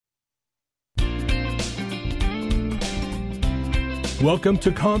Welcome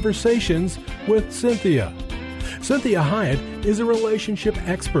to Conversations with Cynthia. Cynthia Hiett is a relationship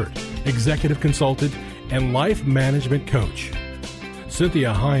expert, executive consultant, and life management coach.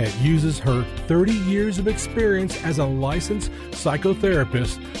 Cynthia Hiett uses her 30 years of experience as a licensed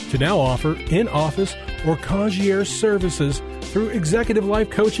psychotherapist to now offer in-office or concierge services through executive life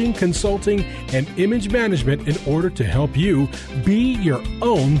coaching, consulting, and image management in order to help you be your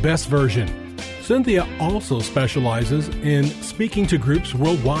own best version. Cynthia also specializes in speaking to groups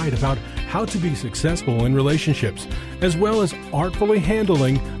worldwide about how to be successful in relationships, as well as artfully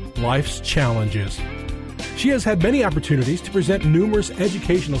handling life's challenges. She has had many opportunities to present numerous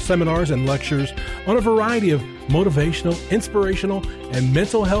educational seminars and lectures on a variety of motivational, inspirational, and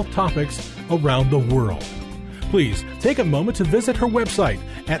mental health topics around the world. Please take a moment to visit her website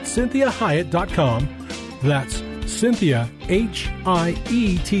at CynthiaHiett.com. That's Cynthia, Hiett.com.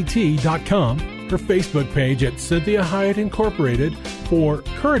 Her Facebook page at Cynthia Hiett Incorporated for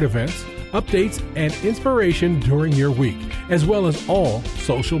current events, updates, and inspiration during your week, as well as all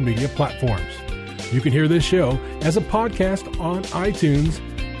social media platforms. You can hear this show as a podcast on iTunes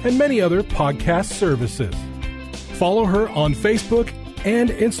and many other podcast services. Follow her on Facebook and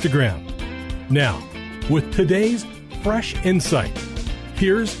Instagram. Now, with today's fresh insight,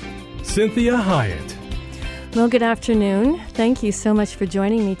 here's Cynthia Hiett. Well, good afternoon. Thank you so much for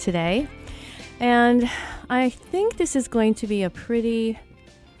joining me today. And I think this is going to be a pretty,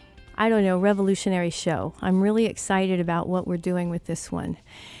 revolutionary show. I'm really excited about what we're doing with this one.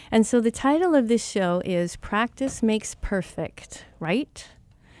 And so the title of this show is Practice Makes Perfect, right?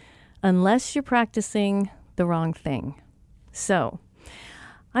 Unless you're practicing the wrong thing. So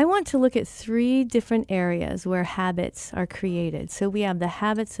I want to look at 3 different areas where habits are created. So we have the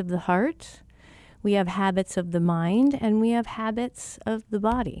habits of the heart, we have habits of the mind, and we have habits of the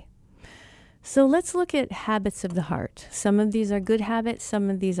body. So let's look at habits of the heart. Some of these are good habits, some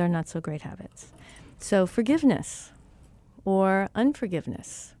of these are not so great habits. So forgiveness or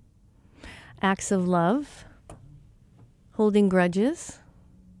unforgiveness, acts of love, holding grudges,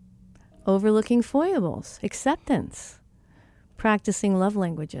 overlooking foibles, acceptance, practicing love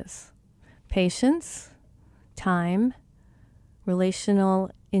languages, patience, time, relational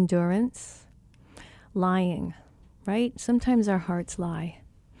endurance, lying, right? Sometimes our hearts lie.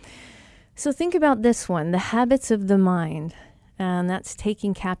 So think about this one, the habits of the mind, and that's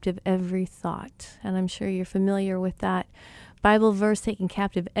taking captive every thought. And I'm sure you're familiar with that Bible verse, taking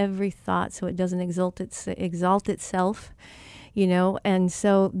captive every thought so it doesn't exalt itself, And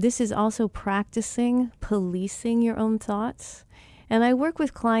so this is also practicing policing your own thoughts. And I work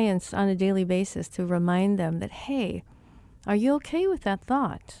with clients on a daily basis to remind them that, hey, are you okay with that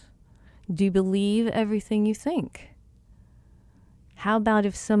thought? Do you believe everything you think? How about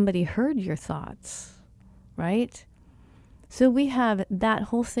if somebody heard your thoughts, right? So we have that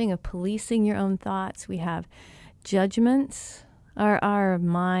whole thing of policing your own thoughts. We have judgments. Our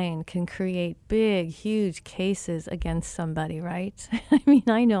mind can create big, huge cases against somebody, right?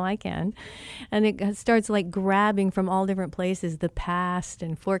 I know I can. And it starts like grabbing from all different places, the past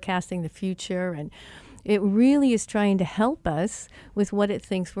and forecasting the future. And it really is trying to help us with what it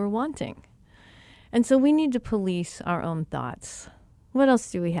thinks we're wanting. And so we need to police our own thoughts. What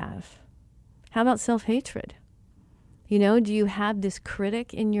else do we have? How about self-hatred? Do you have this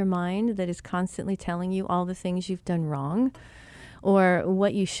critic in your mind that is constantly telling you all the things you've done wrong? Or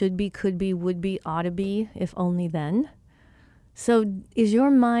what you should be, could be, would be, ought to be, if only then? So is your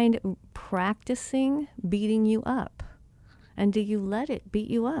mind practicing beating you up? And do you let it beat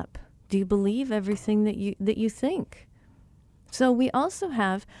you up? Do you believe everything that you think? So we also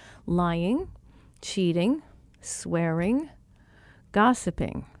have lying, cheating, swearing,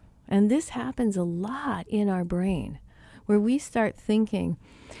 gossiping. And this happens a lot in our brain where we start thinking,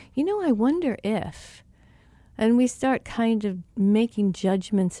 I wonder if, and we start kind of making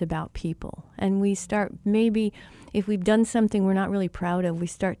judgments about people. And we start maybe, if we've done something we're not really proud of, we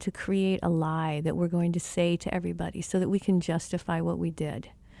start to create a lie that we're going to say to everybody so that we can justify what we did.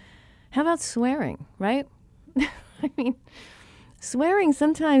 How about swearing, right? Swearing,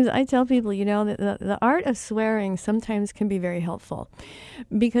 sometimes I tell people, that the art of swearing sometimes can be very helpful.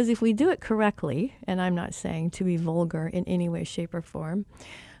 Because if we do it correctly, and I'm not saying to be vulgar in any way, shape, or form,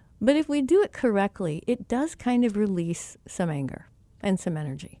 but if we do it correctly, it does kind of release some anger and some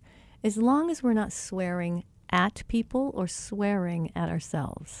energy. As long as we're not swearing at people or swearing at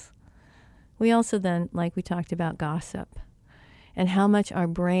ourselves. We also then, like we talked about, gossip and how much our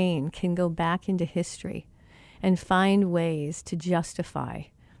brain can go back into history and find ways to justify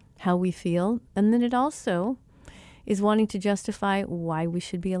how we feel. And then it also is wanting to justify why we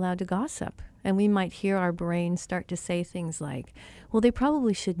should be allowed to gossip And we might hear our brain start to say things like, well, they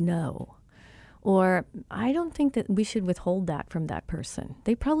probably should know. Or, I don't think that we should withhold that from that person.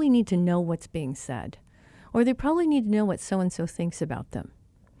 They probably need to know what's being said. Or they probably need to know what so-and-so thinks about them.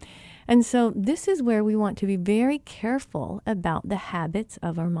 And so this is where we want to be very careful about the habits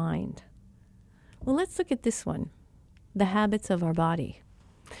of our mind. Well, let's look at this one, the habits of our body.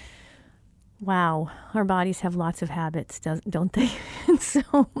 Wow, our bodies have lots of habits, don't they? And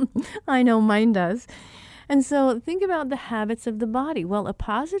so I know mine does. And so think about the habits of the body. Well, a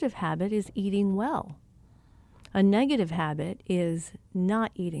positive habit is eating well. A negative habit is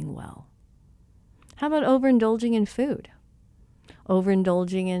not eating well. How about overindulging in food?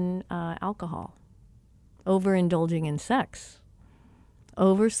 Overindulging in alcohol? Overindulging in sex?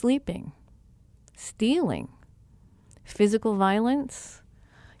 Oversleeping? Stealing? Physical violence?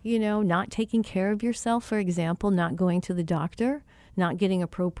 Not taking care of yourself, for example, not going to the doctor, not getting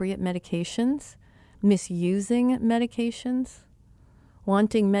appropriate medications, misusing medications,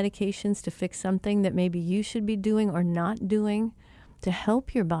 wanting medications to fix something that maybe you should be doing or not doing to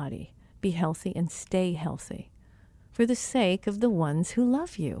help your body be healthy and stay healthy for the sake of the ones who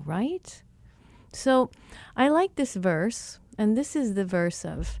love you, right? So I like this verse, and this is the verse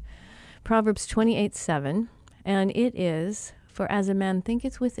of Proverbs 28:7, and it is, "For as a man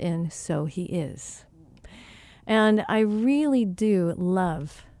thinketh within, so he is." And I really do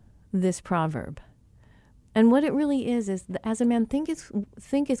love this proverb. And what it really is as a man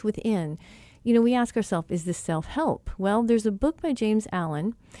thinketh within, we ask ourselves, is this self-help? Well, there's a book by James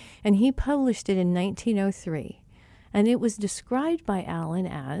Allen, and he published it in 1903. And it was described by Allen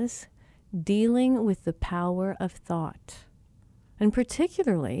as dealing with the power of thought, and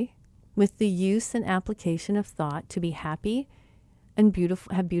particularly with the use and application of thought to be happy and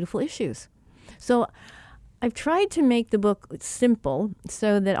have beautiful issues. So I've tried to make the book simple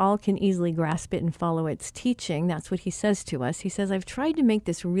so that all can easily grasp it and follow its teaching. That's what he says to us. He says, I've tried to make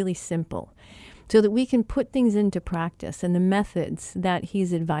this really simple so that we can put things into practice and the methods that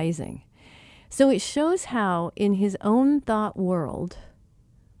he's advising. So it shows how in his own thought world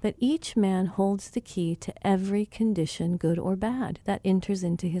that each man holds the key to every condition, good or bad, that enters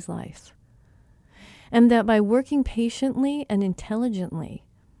into his life. And that by working patiently and intelligently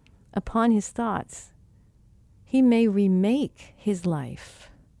upon his thoughts, he may remake his life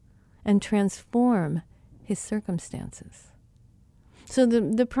and transform his circumstances. So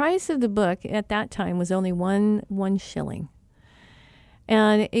the price of the book at that time was only one shilling.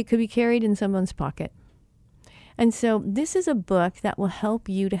 And it could be carried in someone's pocket. And so this is a book that will help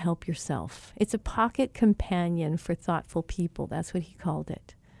you to help yourself. It's a pocket companion for thoughtful people. That's what he called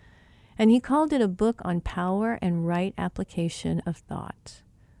it. And he called it a book on power and right application of thought.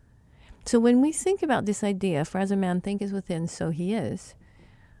 So when we think about this idea, for as a man thinketh within, so he is,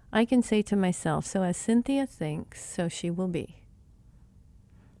 I can say to myself, so as Cynthia thinks, so she will be.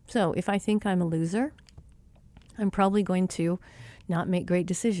 So if I think I'm a loser, I'm probably going to not make great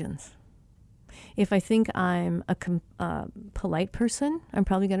decisions. If I think I'm a polite person, I'm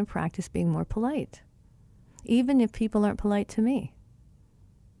probably going to practice being more polite, even if people aren't polite to me.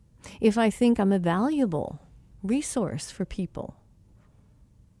 If I think I'm a valuable resource for people,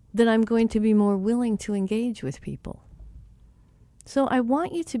 then I'm going to be more willing to engage with people. So I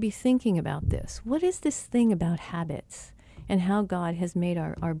want you to be thinking about this. What is this thing about habits and how God has made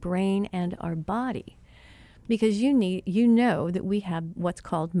our brain and our body? Because you know that we have what's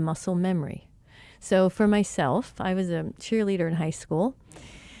called muscle memory. So for myself, I was a cheerleader in high school,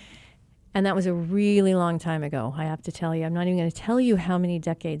 and that was a really long time ago, I have to tell you. I'm not even going to tell you how many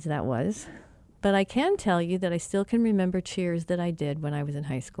decades that was, but I can tell you that I still can remember cheers that I did when I was in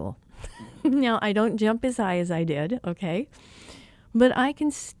high school. Now, I don't jump as high as I did, okay? But I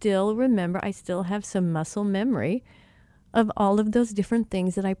can still remember, I still have some muscle memory of all of those different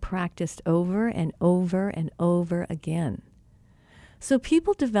things that I practiced over and over and over again. So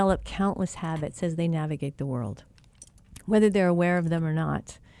people develop countless habits as they navigate the world, whether they're aware of them or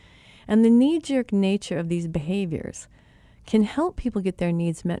not. And the knee-jerk nature of these behaviors can help people get their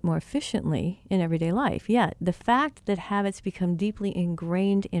needs met more efficiently in everyday life. Yet, the fact that habits become deeply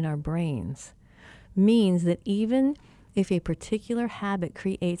ingrained in our brains means that even if a particular habit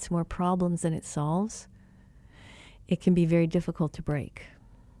creates more problems than it solves, it can be very difficult to break.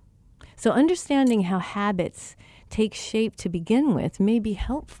 So understanding how habits take shape to begin with may be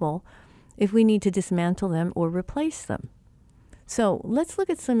helpful if we need to dismantle them or replace them. So let's look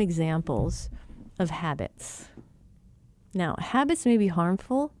at some examples of habits. Now, habits may be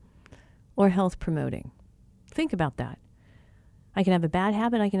harmful or health promoting. Think about that. I can have a bad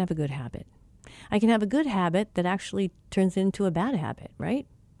habit, I can have a good habit. I can have a good habit that actually turns into a bad habit, right?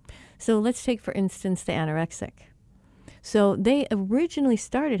 So let's take, for instance, the anorexic. So they originally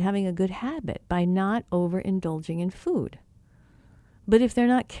started having a good habit by not overindulging in food. But if they're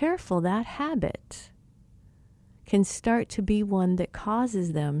not careful, that habit can start to be one that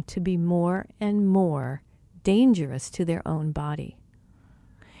causes them to be more and more dangerous to their own body.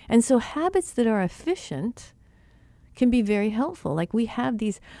 And so habits that are efficient can be very helpful. Like we have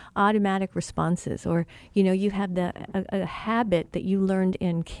these automatic responses, or, you have a habit that you learned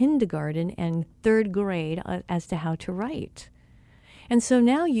in kindergarten and third grade as to how to write. And so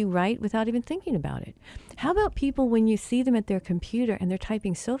now you write without even thinking about it. How about people when you see them at their computer and they're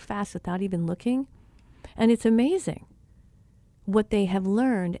typing so fast without even looking? And it's amazing what they have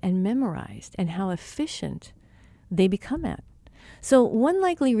learned and memorized and how efficient they become at. So one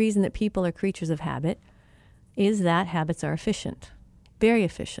likely reason that people are creatures of habit is that habits are efficient, very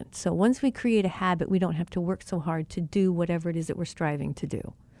efficient. So once we create a habit, we don't have to work so hard to do whatever it is that we're striving to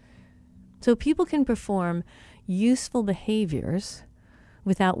do. So people can perform useful behaviors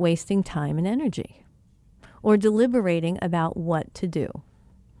without wasting time and energy or deliberating about what to do.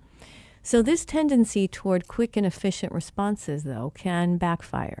 So this tendency toward quick and efficient responses, though, can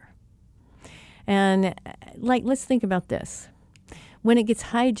backfire. And let's think about this. When it gets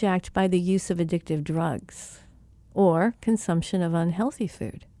hijacked by the use of addictive drugs or consumption of unhealthy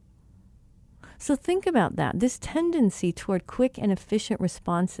food. So think about that. This tendency toward quick and efficient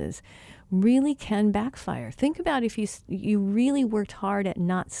responses really can backfire. Think about if you really worked hard at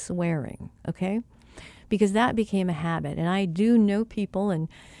not swearing, okay? Because that became a habit. And I do know people and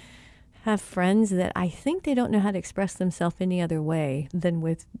have friends that I think they don't know how to express themselves any other way than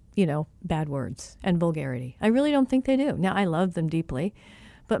with, bad words and vulgarity. I really don't think they do. Now, I love them deeply,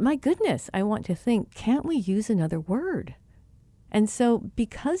 but my goodness, I want to think, can't we use another word? And so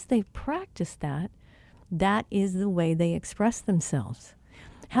because they've practiced that, that is the way they express themselves.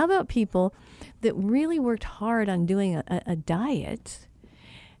 How about people that really worked hard on doing a diet,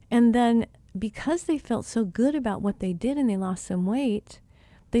 and then because they felt so good about what they did and they lost some weight,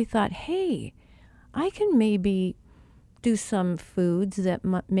 they thought, hey, I can maybe do some foods that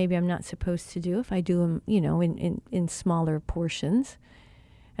maybe I'm not supposed to do if I do them, in smaller portions.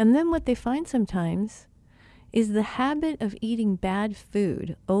 And then what they find sometimes is the habit of eating bad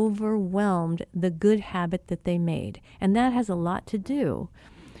food overwhelmed the good habit that they made. And that has a lot to do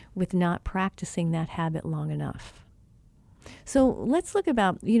with not practicing that habit long enough. So let's look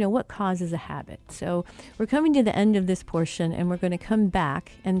about, what causes a habit. So we're coming to the end of this portion, and we're going to come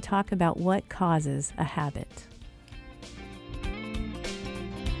back and talk about what causes a habit.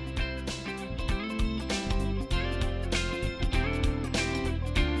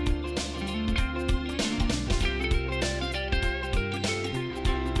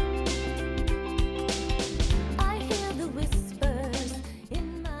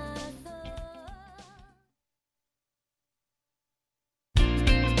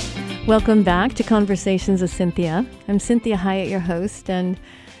 Welcome back to Conversations with Cynthia. I'm Cynthia Hiett, your host, and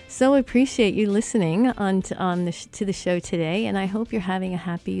so appreciate you listening to the show today, and I hope you're having a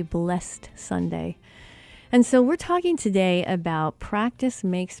happy, blessed Sunday. And so we're talking today about practice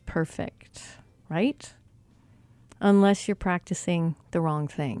makes perfect, right? Unless you're practicing the wrong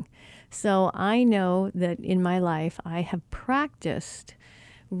thing. So I know that in my life, I have practiced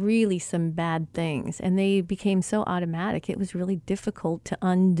really some bad things, and they became so automatic, it was really difficult to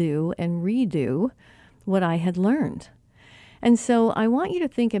undo and redo what I had learned. And so I want you to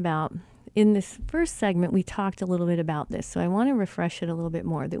think about, in this first segment, we talked a little bit about this, so I want to refresh it a little bit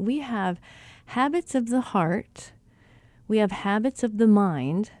more, that we have habits of the heart, we have habits of the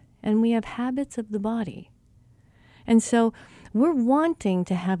mind, and we have habits of the body. And so we're wanting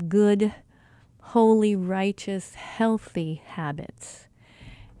to have good, holy, righteous, healthy habits.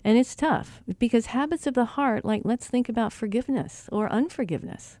 And it's tough because habits of the heart, like let's think about forgiveness or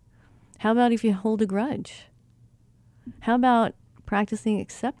unforgiveness. How about if you hold a grudge? How about practicing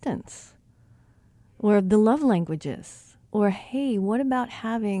acceptance or the love languages? Or, hey, what about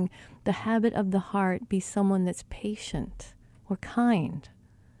having the habit of the heart be someone that's patient or kind?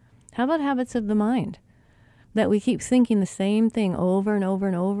 How about habits of the mind? That we keep thinking the same thing over and over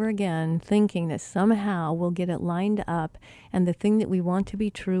and over again, thinking that somehow we'll get it lined up and the thing that we want to be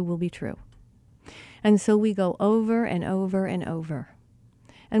true will be true. And so we go over and over and over.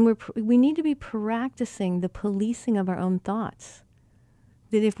 And we need to be practicing the policing of our own thoughts.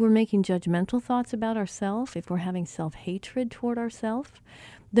 That if we're making judgmental thoughts about ourselves, if we're having self-hatred toward ourselves,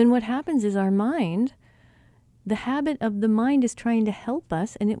 then what happens is our mind, the habit of the mind is trying to help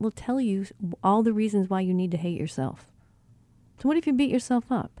us, and it will tell you all the reasons why you need to hate yourself. So what if you beat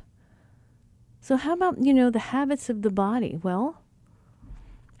yourself up? So how about, the habits of the body? Well,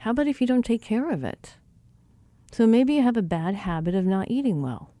 How about if you don't take care of it? So maybe you have a bad habit of not eating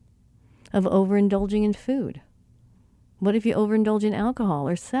well, of overindulging in food. What if you overindulge in alcohol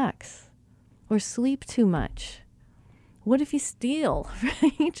or sex or sleep too much? What if you steal,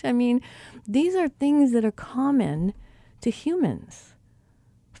 right? I mean, these are things that are common to humans.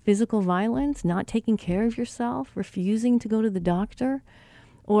 Physical violence, not taking care of yourself, refusing to go to the doctor,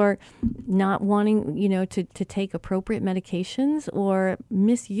 or not wanting, to take appropriate medications or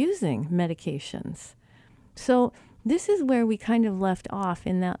misusing medications. So this is where we kind of left off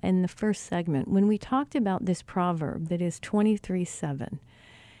in the first segment when we talked about this proverb that is 23:7.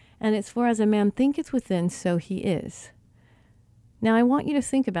 And it's for as a man thinketh within, so he is. Now I want you to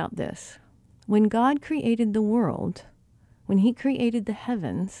think about this. When God created the world, when he created the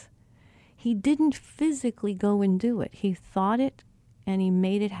heavens, he didn't physically go and do it. He thought it and he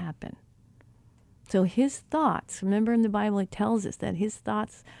made it happen. So his thoughts, remember in the Bible it tells us that his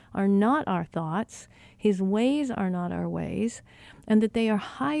thoughts are not our thoughts, his ways are not our ways, and that they are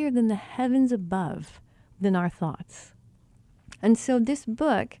higher than the heavens above than our thoughts. And so this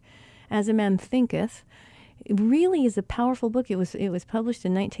book, As a Man Thinketh, it really is a powerful book. It was published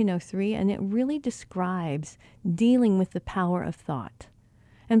in 1903, and it really describes dealing with the power of thought,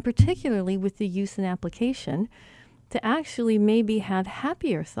 and particularly with the use and application to actually maybe have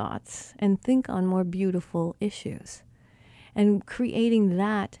happier thoughts and think on more beautiful issues, and creating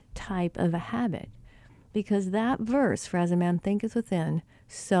that type of a habit. Because that verse, for as a man thinketh within,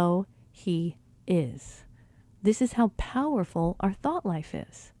 so he is. This is how powerful our thought life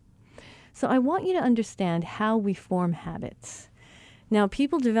is. So I want you to understand how we form habits. Now,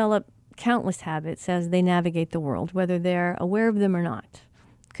 people develop countless habits as they navigate the world, whether they're aware of them or not.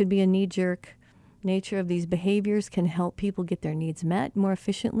 Could be a knee-jerk nature of these behaviors can help people get their needs met more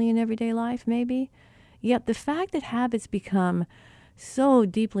efficiently in everyday life, maybe. Yet the fact that habits become so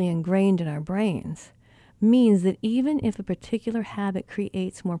deeply ingrained in our brains means that even if a particular habit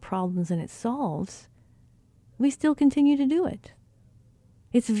creates more problems than it solves, we still continue to do it.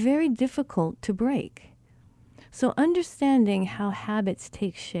 It's very difficult to break. So understanding how habits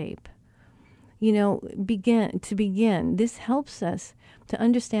take shape, begin, this helps us to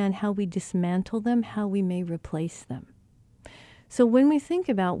understand how we dismantle them, how we may replace them. So when we think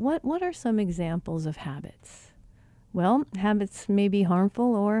about what are some examples of habits? Well, habits may be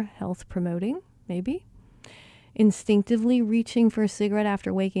harmful or health promoting, maybe. Instinctively reaching for a cigarette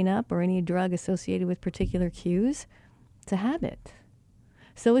after waking up or any drug associated with particular cues, it's a habit.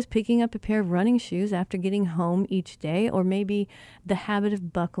 So is picking up a pair of running shoes after getting home each day, or maybe the habit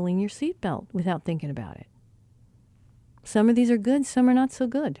of buckling your seatbelt without thinking about it. Some of these are good, some are not so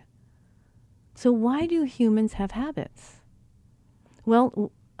good. So why do humans have habits?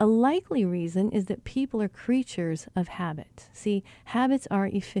 Well, a likely reason is that people are creatures of habit. See, habits are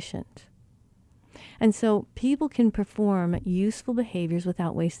efficient. And so people can perform useful behaviors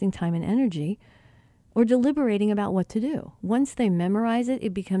without wasting time and energy or deliberating about what to do. Once they memorize it,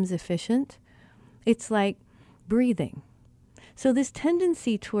 it becomes efficient. It's like breathing. So this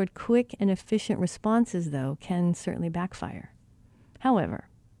tendency toward quick and efficient responses, though, can certainly backfire. However,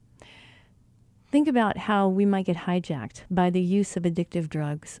 think about how we might get hijacked by the use of addictive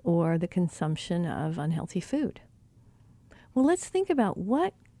drugs or the consumption of unhealthy food. Well, let's think about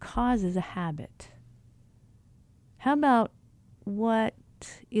what causes a habit. How about what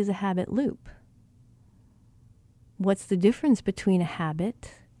is a habit loop? What's the difference between a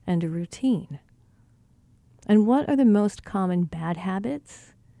habit and a routine? And what are the most common bad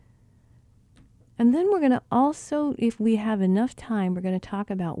habits? And then we're going to also, if we have enough time, we're going to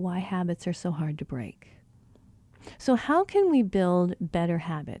talk about why habits are so hard to break. So how can we build better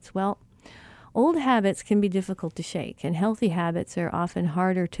habits? Well, old habits can be difficult to shake, and healthy habits are often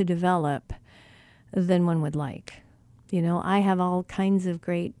harder to develop than one would like. I have all kinds of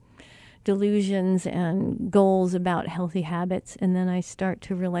great delusions and goals about healthy habits, and then I start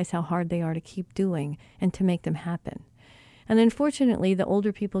to realize how hard they are to keep doing and to make them happen. And unfortunately, the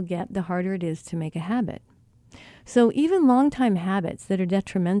older people get, the harder it is to make a habit. So even long-time habits that are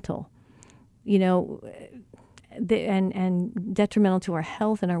detrimental, and detrimental to our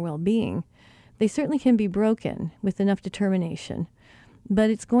health and our well-being, they certainly can be broken with enough determination, but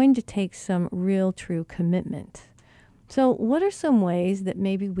it's going to take some real, true commitment. So what are some ways that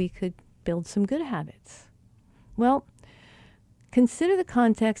maybe we could build some good habits? Well, consider the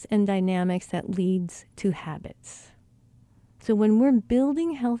context and dynamics that leads to habits. So when we're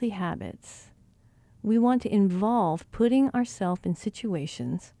building healthy habits, we want to involve putting ourselves in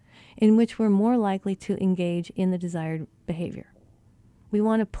situations in which we're more likely to engage in the desired behavior. We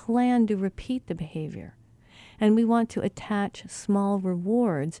want to plan to repeat the behavior. And we want to attach small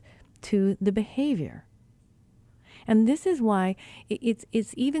rewards to the behavior. And this is why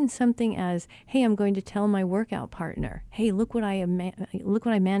it's even something as, hey, I'm going to tell my workout partner, hey, look what I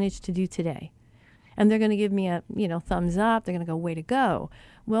managed to do today. And they're going to give me a thumbs up. They're going to go, way to go.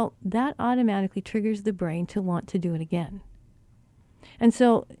 Well, that automatically triggers the brain to want to do it again. And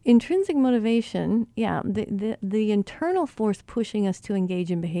so intrinsic motivation, the internal force pushing us to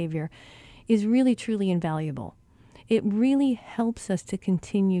engage in behavior is really, truly invaluable. It really helps us to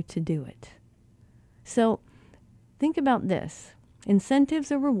continue to do it. So think about this.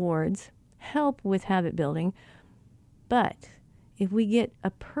 Incentives or rewards help with habit building, but if we get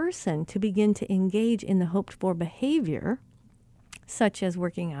a person to begin to engage in the hoped for behavior, such as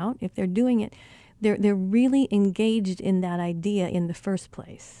working out, if they're doing it, they're really engaged in that idea in the first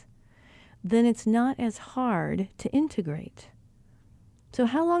place, then it's not as hard to integrate. So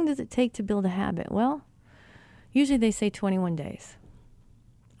how long does it take to build a habit? Well, usually they say 21 days.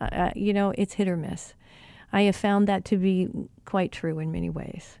 It's hit or miss. I have found that to be quite true in many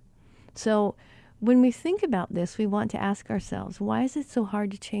ways. So when we think about this, we want to ask ourselves, why is it so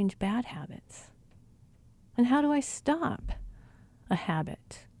hard to change bad habits? And how do I stop a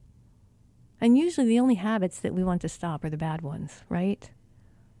habit? And usually the only habits that we want to stop are the bad ones, right?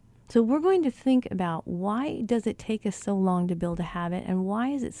 So we're going to think about, why does it take us so long to build a habit, and why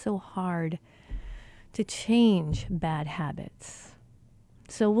is it so hard to change bad habits?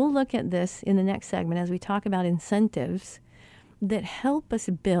 So we'll look at this in the next segment as we talk about incentives that help us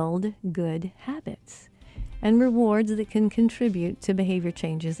build good habits and rewards that can contribute to behavior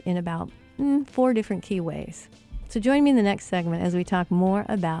changes in about 4 different key ways. So join me in the next segment as we talk more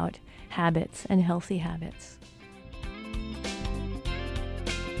about habits and healthy habits.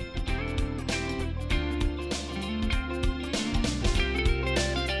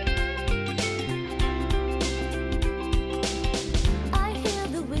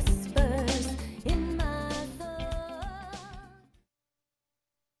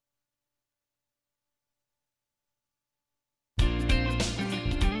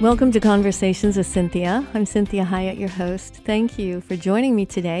 Welcome to Conversations with Cynthia. I'm Cynthia Hiett, your host. Thank you for joining me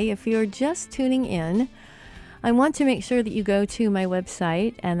today. If you're just tuning in, I want to make sure that you go to my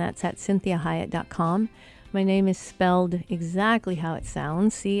website, and that's at cynthiahiett.com. My name is spelled exactly how it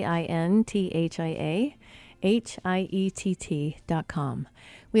sounds, CynthiaHiett.com.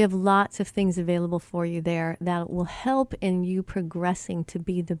 We have lots of things available for you there that will help in you progressing to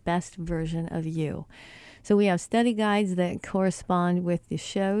be the best version of you. So we have study guides that correspond with the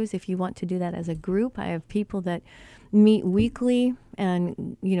shows. If you want to do that as a group, I have people that meet weekly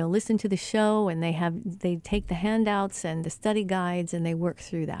and, listen to the show, and they take the handouts and the study guides and they work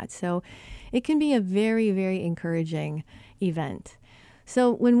through that. So it can be a very, very encouraging event.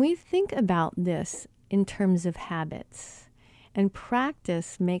 So when we think about this in terms of habits, and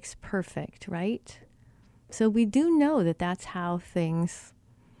practice makes perfect, right? So we do know that that's how things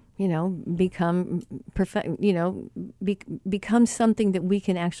become perfect, become something that we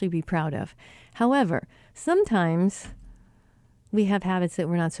can actually be proud of. However, sometimes we have habits that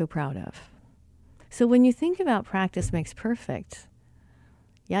we're not so proud of. So when you think about practice makes perfect,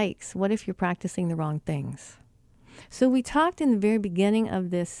 yikes, what if you're practicing the wrong things? So we talked in the very beginning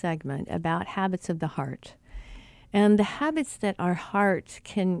of this segment about habits of the heart and the habits that our heart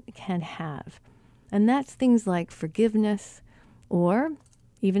can have. And that's things like forgiveness or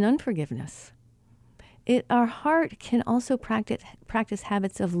even unforgiveness. Our heart can also practice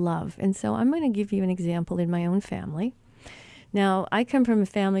habits of love. And so I'm going to give you an example in my own family. Now, I come from a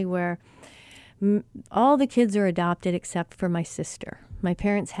family where all the kids are adopted except for my sister. My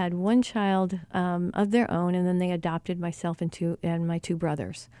parents had one child of their own, and then they adopted myself and my 2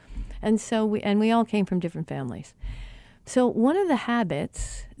 brothers. And so we all came from different families. So one of the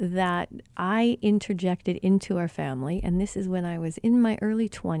habits that I interjected into our family, and this is when I was in my early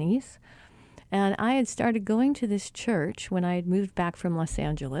 20s, and I had started going to this church when I had moved back from Los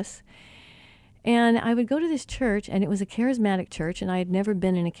Angeles. And I would go to this church, and it was a charismatic church, and I had never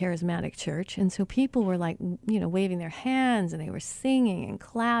been in a charismatic church. And so people were like, waving their hands, and they were singing and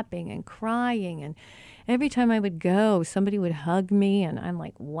clapping and crying. And every time I would go, somebody would hug me, and I'm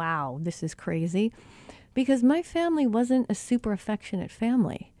like, wow, this is crazy. Because my family wasn't a super affectionate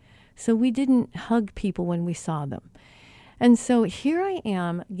family. So we didn't hug people when we saw them. And so here I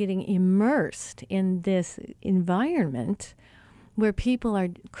am getting immersed in this environment where people are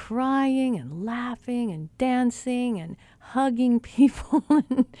crying and laughing and dancing and hugging people.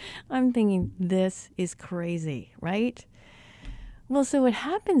 I'm thinking, this is crazy, right? Well, so what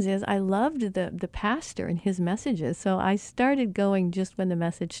happens is I loved the pastor and his messages. So I started going just when the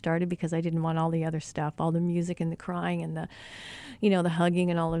message started because I didn't want all the other stuff, all the music and the crying and the hugging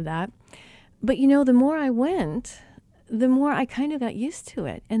and all of that. But, the more I went, the more I kind of got used to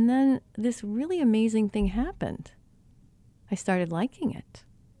it. And then this really amazing thing happened. I started liking it.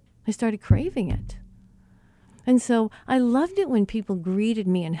 I started craving it. And so I loved it when people greeted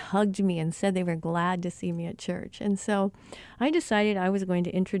me and hugged me and said they were glad to see me at church. And so I decided I was going to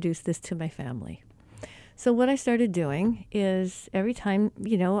introduce this to my family. So what I started doing is every time,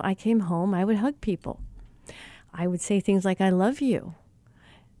 I came home, I would hug people. I would say things like, "I love you."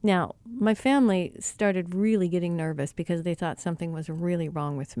 Now, my family started really getting nervous because they thought something was really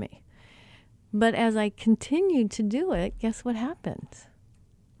wrong with me. But as I continued to do it, guess what happened?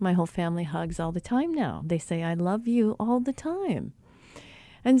 My whole family hugs all the time now. They say, "I love you" all the time.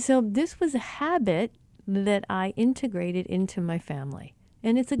 And so this was a habit that I integrated into my family.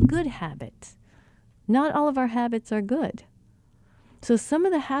 And it's a good habit. Not all of our habits are good. So some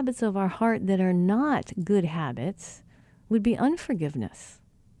of the habits of our heart that are not good habits would be unforgiveness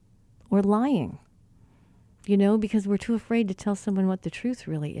or lying, because we're too afraid to tell someone what the truth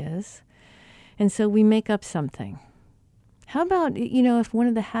really is. And so we make up something. How about, if one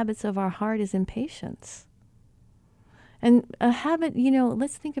of the habits of our heart is impatience? And a habit,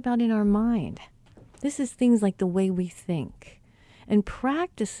 let's think about in our mind. This is things like the way we think and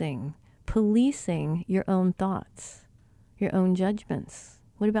practicing policing your own thoughts, your own judgments.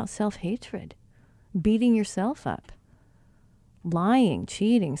 What about self-hatred? Beating yourself up, lying,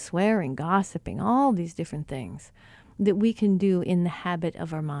 cheating, swearing, gossiping, all these different things that we can do in the habit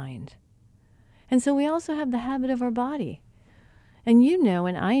of our mind. And so we also have the habit of our body. And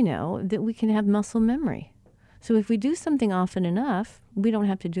and I know that we can have muscle memory. So if we do something often enough, we don't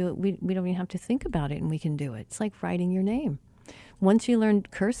have to do it. We don't even have to think about it, and we can do it. It's like writing your name. Once you learn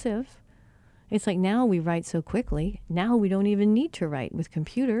cursive, it's like now we write so quickly. Now we don't even need to write with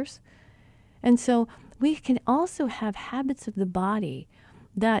computers. And so we can also have habits of the body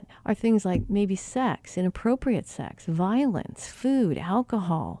that are things like maybe sex, inappropriate sex, violence, food,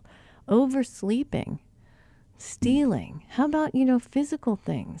 alcohol, oversleeping, stealing. How about, physical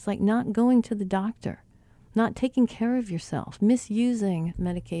things like not going to the doctor, not taking care of yourself, misusing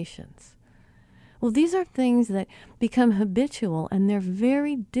medications. Well, these are things that become habitual and they're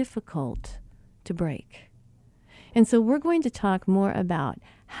very difficult to break. And so we're going to talk more about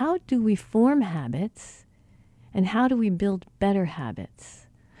how do we form habits and how do we build better habits.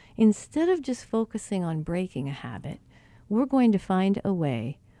 Instead of just focusing on breaking a habit, we're going to find a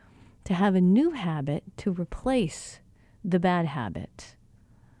way to have a new habit to replace the bad habit.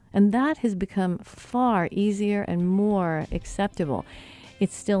 And that has become far easier and more acceptable.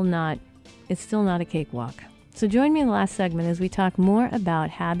 It's still not a cakewalk. So join me in the last segment as we talk more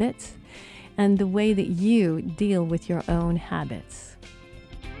about habits and the way that you deal with your own habits.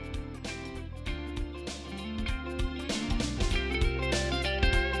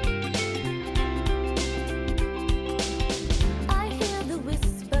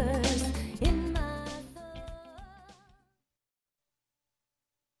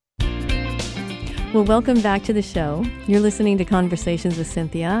 Well, welcome back to the show. You're listening to Conversations with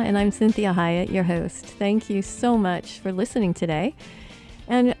Cynthia, and I'm Cynthia Hiett, your host. Thank you so much for listening today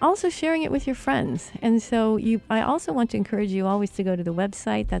and also sharing it with your friends. And so I also want to encourage you always to go to the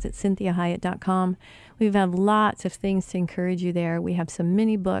website. That's at cynthiahiett.com. We have lots of things to encourage you there. We have some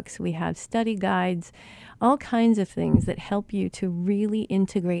mini books. We have study guides, all kinds of things that help you to really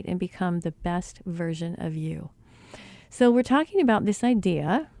integrate and become the best version of you. So we're talking about this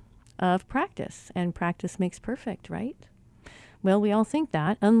idea of practice, and practice makes perfect, right? Well, we all think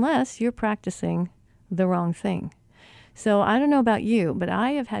that, unless you're practicing the wrong thing. So I don't know about you, but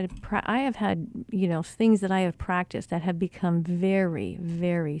I have had things that I have practiced that have become very,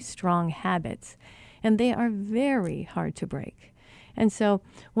 very strong habits, and they are very hard to break. And so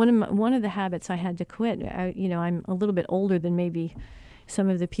one of the habits I had to quit. I'm a little bit older than maybe some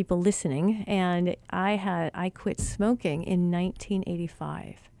of the people listening, and I quit smoking in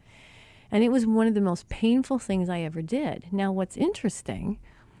 1985. And it was one of the most painful things I ever did. Now, what's interesting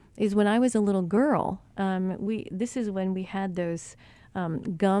is when I was a little girl, this is when we had those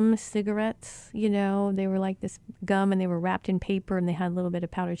gum cigarettes, they were like this gum and they were wrapped in paper and they had a little bit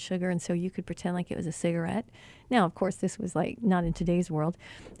of powdered sugar. And so you could pretend like it was a cigarette. Now, of course, this was like not in today's world.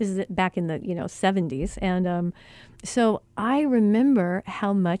 This is back in the, 70s. And so I remember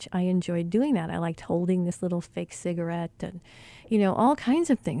how much I enjoyed doing that. I liked holding this little fake cigarette and, all kinds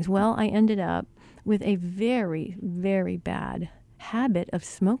of things. Well, I ended up with a very, very bad habit of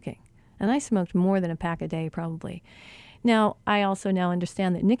smoking. And I smoked more than a pack a day, probably. Now, I also now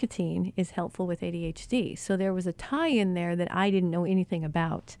understand that nicotine is helpful with ADHD. So there was a tie in there that I didn't know anything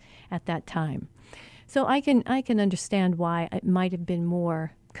about at that time. So I can understand why it might have been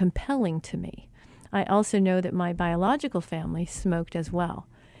more compelling to me. I also know that my biological family smoked as well.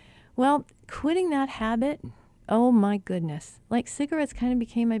 Well, quitting that habit, oh my goodness, like cigarettes kind of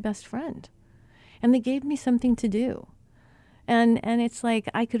became my best friend. And they gave me something to do. And it's like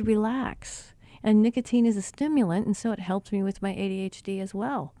I could relax. And nicotine is a stimulant, and so it helped me with my ADHD as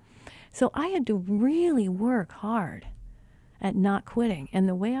well. So I had to really work hard at not quitting. And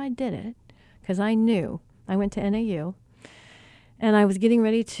the way I did it, because I knew, I went to NAU, and I was getting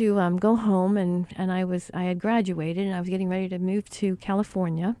ready to go home, and I had graduated, and I was getting ready to move to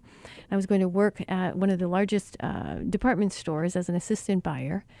California. I was going to work at one of the largest department stores as an assistant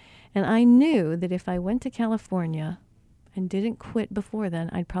buyer. And I knew that if I went to California and didn't quit before then,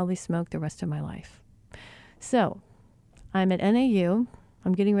 I'd probably smoke the rest of my life. So I'm at NAU.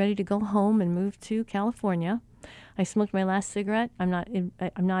 I'm getting ready to go home and move to California. I smoked my last cigarette. I'm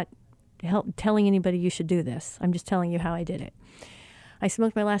not telling anybody you should do this. I'm just telling you how I did it. I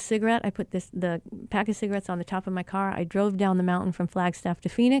smoked my last cigarette. I put the pack of cigarettes on the top of my car. I drove down the mountain from Flagstaff to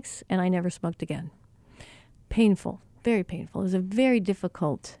Phoenix, and I never smoked again. Painful, very painful. It was a very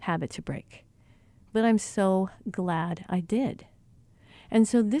difficult habit to break. But I'm so glad I did. And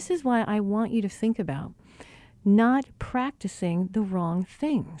so this is why I want you to think about not practicing the wrong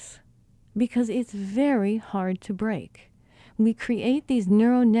things, because it's very hard to break. We create these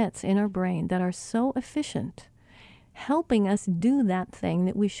neural nets in our brain that are so efficient, helping us do that thing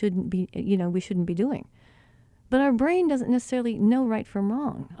that we shouldn't be doing. But our brain doesn't necessarily know right from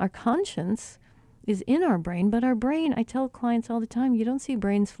wrong. Our conscience is in our brain, but our brain, I tell clients all the time, you don't see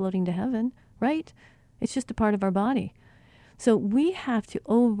brains floating to heaven, right? It's just a part of our body. So we have to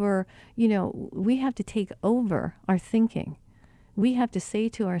we have to take over our thinking. We have to say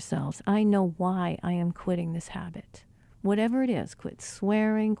to ourselves, I know why I am quitting this habit. Whatever it is, quit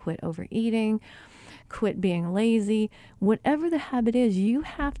swearing, quit overeating, quit being lazy, whatever the habit is, you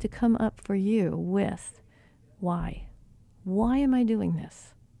have to come up for you with why. Why am I doing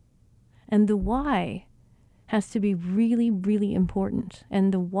this? And the why has to be really, really important.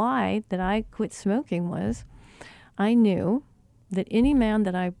 And the why that I quit smoking was I knew that any man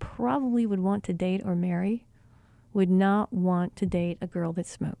that I probably would want to date or marry would not want to date a girl that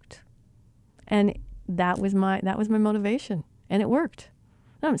smoked. And that was my motivation. And it worked.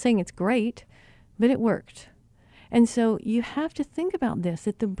 I'm not saying it's great, but it worked. And so you have to think about this,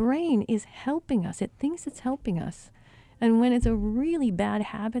 that the brain is helping us. It thinks it's helping us. And when it's a really bad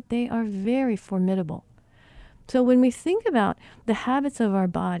habit, they are very formidable. So when we think about the habits of our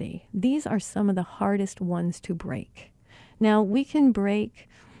body, these are some of the hardest ones to break. Now, we can break,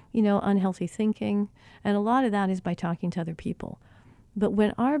 unhealthy thinking, and a lot of that is by talking to other people. But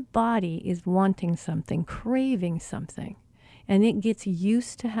when our body is wanting something, craving something, and it gets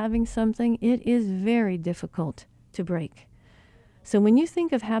used to having something, it is very difficult to break. So when you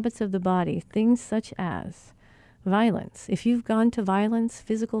think of habits of the body, things such as violence, if you've gone to violence,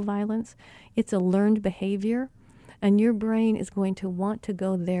 physical violence, it's a learned behavior, and your brain is going to want to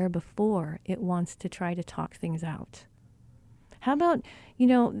go there before it wants to try to talk things out. How about,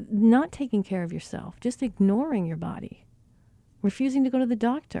 not taking care of yourself, just ignoring your body, refusing to go to the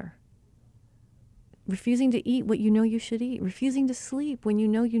doctor, refusing to eat what you know you should eat, refusing to sleep when you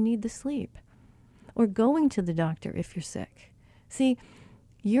know you need the sleep, or going to the doctor if you're sick. See,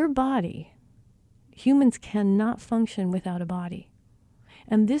 your body, humans cannot function without a body.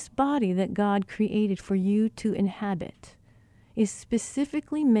 And this body that God created for you to inhabit is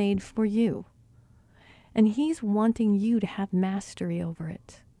specifically made for you. And He's wanting you to have mastery over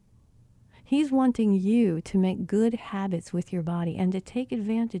it. He's wanting you to make good habits with your body and to take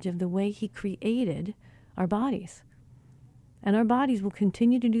advantage of the way He created our bodies. And our bodies will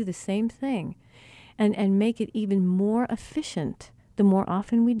continue to do the same thing and make it even more efficient the more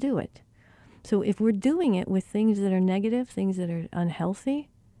often we do it. So if we're doing it with things that are negative, things that are unhealthy,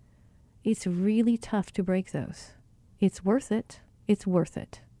 it's really tough to break those. It's worth it. It's worth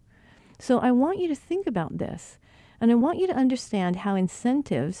it. So I want you to think about this, and I want you to understand how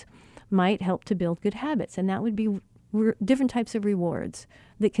incentives might help to build good habits, and that would be different types of rewards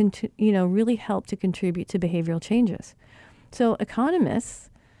that can, really help to contribute to behavioral changes. So economists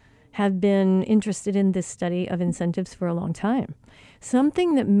have been interested in this study of incentives for a long time.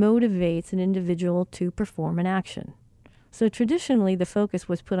 Something that motivates an individual to perform an action. So traditionally, the focus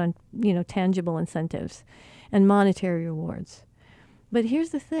was put on, tangible incentives and monetary rewards. But here's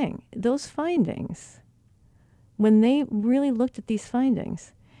the thing. Those findings, when they really looked at these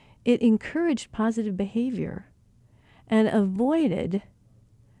findings, it encouraged positive behavior. and avoided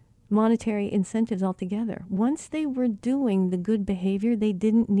monetary incentives altogether. Once they were doing the good behavior, they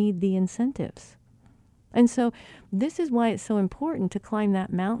didn't need the incentives. And so this is why it's so important to climb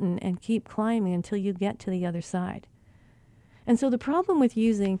that mountain and keep climbing until you get to the other side. And so the problem with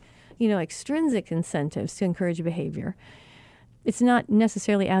using, extrinsic incentives to encourage behavior, it's not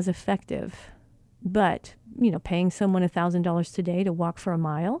necessarily as effective. But, paying someone $1,000 today to walk for a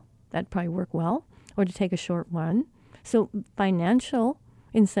mile, that'd probably work well, or to take a short run. So financial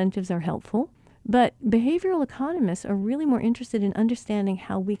incentives are helpful, but behavioral economists are really more interested in understanding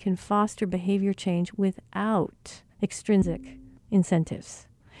how we can foster behavior change without extrinsic incentives.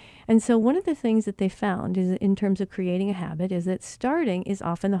 And so one of the things that they found is, in terms of creating a habit, is that starting is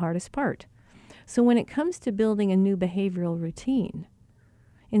often the hardest part. So when it comes to building a new behavioral routine,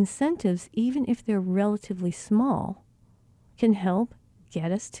 incentives, even if they're relatively small, can help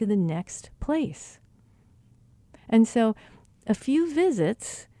get us to the next place. And so a few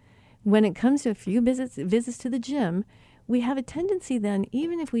visits, when it comes to a few visits to the gym, we have a tendency then,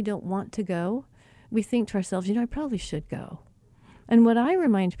 even if we don't want to go, we think to ourselves, I probably should go. And what I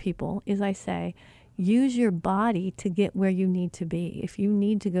remind people is I say, use your body to get where you need to be. If you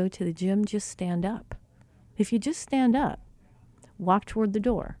need to go to the gym, just stand up. If you just stand up, walk toward the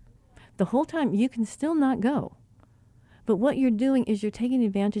door. The whole time, you can still not go. But what you're doing is you're taking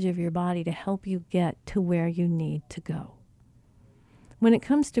advantage of your body to help you get to where you need to go. When it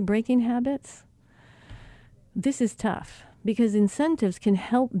comes to breaking habits, this is tough because incentives can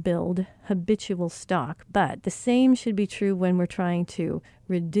help build habitual stock, but the same should be true when we're trying to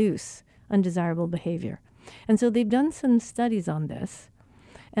reduce undesirable behavior. And so they've done some studies on this,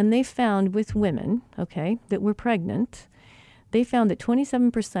 and they found with women, that were pregnant, they found that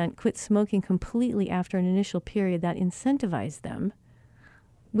 27% quit smoking completely after an initial period that incentivized them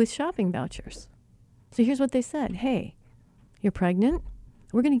with shopping vouchers. So here's what they said. Hey, you're pregnant.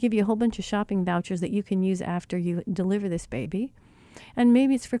 We're going to give you a whole bunch of shopping vouchers that you can use after you deliver this baby. And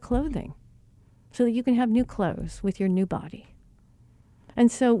maybe it's for clothing so that you can have new clothes with your new body.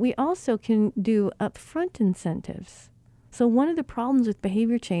 And so we also can do upfront incentives. So one of the problems with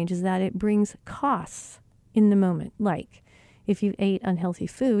behavior change is that it brings costs in the moment. Like if you ate unhealthy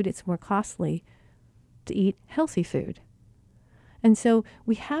food, it's more costly to eat healthy food. And so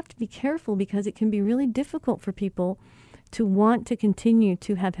we have to be careful because it can be really difficult for people to want to continue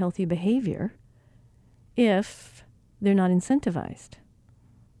to have healthy behavior if they're not incentivized.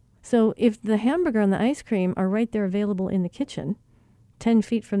 So if the hamburger and the ice cream are right there available in the kitchen, 10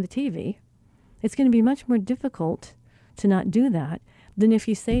 feet from the TV, it's going to be much more difficult to not do that than if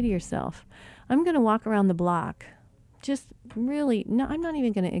you say to yourself, I'm going to walk around the block. Just really, no, I'm not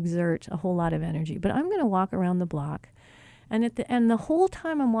even going to exert a whole lot of energy, but I'm going to walk around the block. And at the end, the whole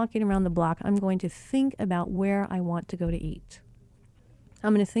time I'm walking around the block, I'm going to think about where I want to go to eat.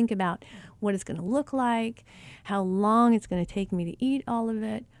 I'm going to think about what it's going to look like, how long it's going to take me to eat all of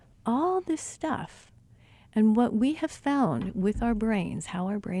it, all this stuff. And what we have found with our brains, how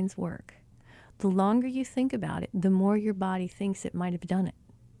our brains work, the longer you think about it, the more your body thinks it might have done it.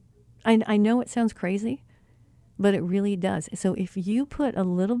 I know it sounds crazy, but it really does. So if you put a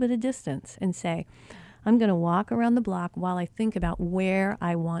little bit of distance and say, I'm going to walk around the block while I think about where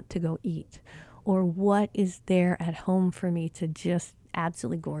I want to go eat or what is there at home for me to just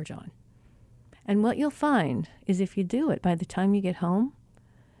absolutely gorge on. And what you'll find is if you do it, by the time you get home,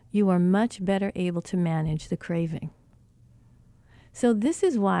 you are much better able to manage the craving. So this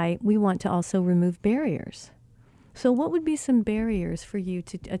is why we want to also remove barriers. So what would be some barriers for you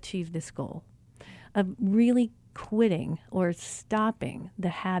to achieve this goal of really quitting or stopping the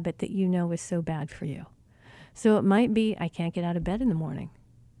habit that you know is so bad for you? So it might be, I can't get out of bed in the morning.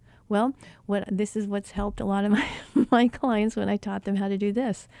 Well, this is what's helped a lot of my clients when I taught them how to do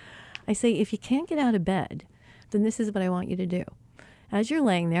this. I say, if you can't get out of bed, then this is what I want you to do. As you're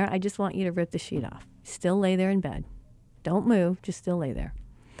laying there, I just want you to rip the sheet off. Still lay there in bed. Don't move, just still lay there.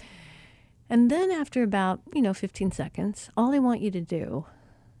 And then after about, 15 seconds, all I want you to do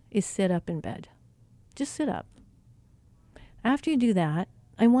is sit up in bed. Just sit up. After you do that,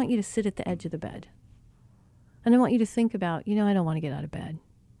 I want you to sit at the edge of the bed. And I want you to think about, I don't want to get out of bed.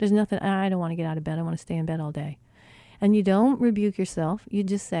 There's nothing, I don't want to get out of bed. I want to stay in bed all day. And you don't rebuke yourself. You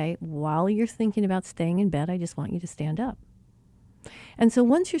just say, while you're thinking about staying in bed, I just want you to stand up. And so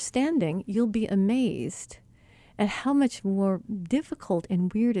once you're standing, you'll be amazed at how much more difficult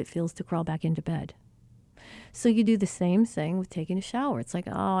and weird it feels to crawl back into bed. So you do the same thing with taking a shower. It's like,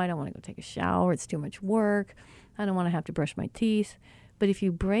 oh, I don't want to go take a shower. It's too much work. I don't want to have to brush my teeth. But if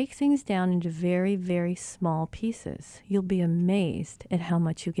you break things down into very, very small pieces, you'll be amazed at how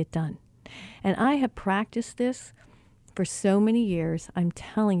much you get done. And I have practiced this for so many years. I'm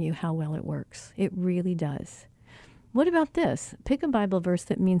telling you how well it works. It really does. What about this? Pick a Bible verse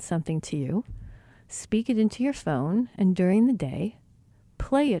that means something to you, speak it into your phone, and during the day,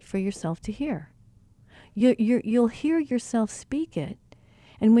 play it for yourself to hear. You'll hear yourself speak it,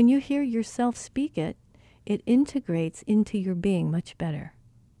 and when you hear yourself speak it, it integrates into your being much better.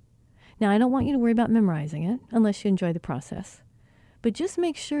 Now, I don't want you to worry about memorizing it unless you enjoy the process. But just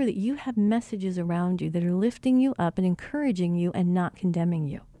make sure that you have messages around you that are lifting you up and encouraging you and not condemning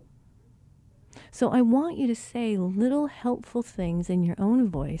you. So I want you to say little helpful things in your own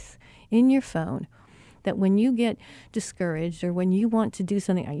voice, in your phone, that when you get discouraged or when you want to do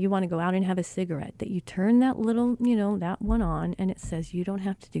something, you want to go out and have a cigarette, that you turn that little, that one on and it says, you don't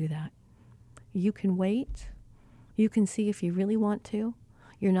have to do that. You can wait. You can see if you really want to.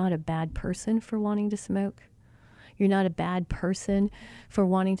 You're not a bad person for wanting to smoke. You're not a bad person for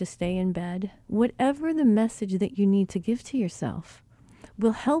wanting to stay in bed. Whatever the message that you need to give to yourself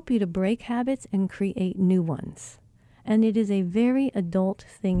will help you to break habits and create new ones. And it is a very adult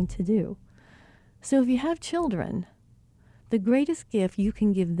thing to do. So if you have children, the greatest gift you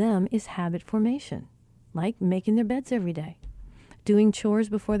can give them is habit formation, like making their beds every day, doing chores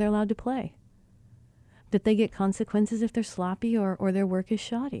before they're allowed to play, that they get consequences if they're sloppy or their work is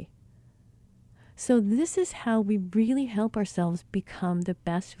shoddy. So this is how we really help ourselves become the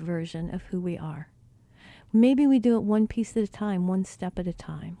best version of who we are. Maybe we do it one piece at a time, one step at a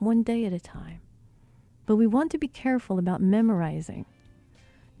time, one day at a time. But we want to be careful about memorizing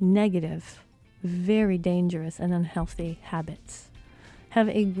negative, very dangerous and unhealthy habits. Have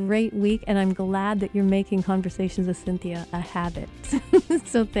a great week, and I'm glad that you're making Conversations with Cynthia a habit.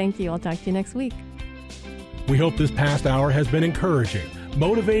 So thank you. I'll talk to you next week. We hope this past hour has been encouraging,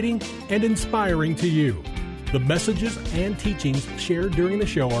 motivating, and inspiring to you. The messages and teachings shared during the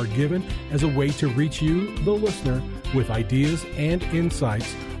show are given as a way to reach you, the listener, with ideas and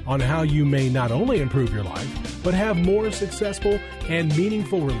insights on how you may not only improve your life, but have more successful and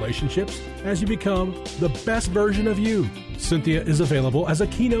meaningful relationships as you become the best version of you. Cynthia is available as a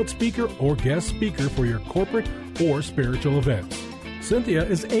keynote speaker or guest speaker for your corporate or spiritual events. Cynthia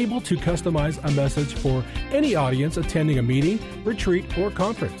is able to customize a message for any audience attending a meeting, retreat, or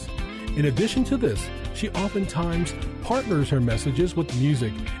conference. In addition to this, she oftentimes partners her messages with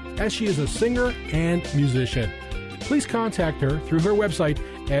music, as she is a singer and musician. Please contact her through her website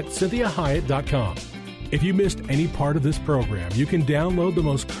at CynthiaHyatt.com. If you missed any part of this program, you can download the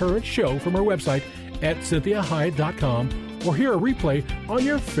most current show from her website at CynthiaHyatt.com or hear a replay on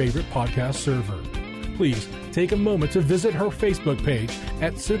your favorite podcast server. Please take a moment to visit her Facebook page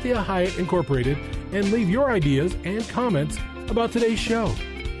at Cynthia Hyatt Incorporated and leave your ideas and comments about today's show.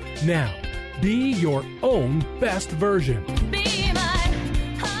 Now, be your own best version.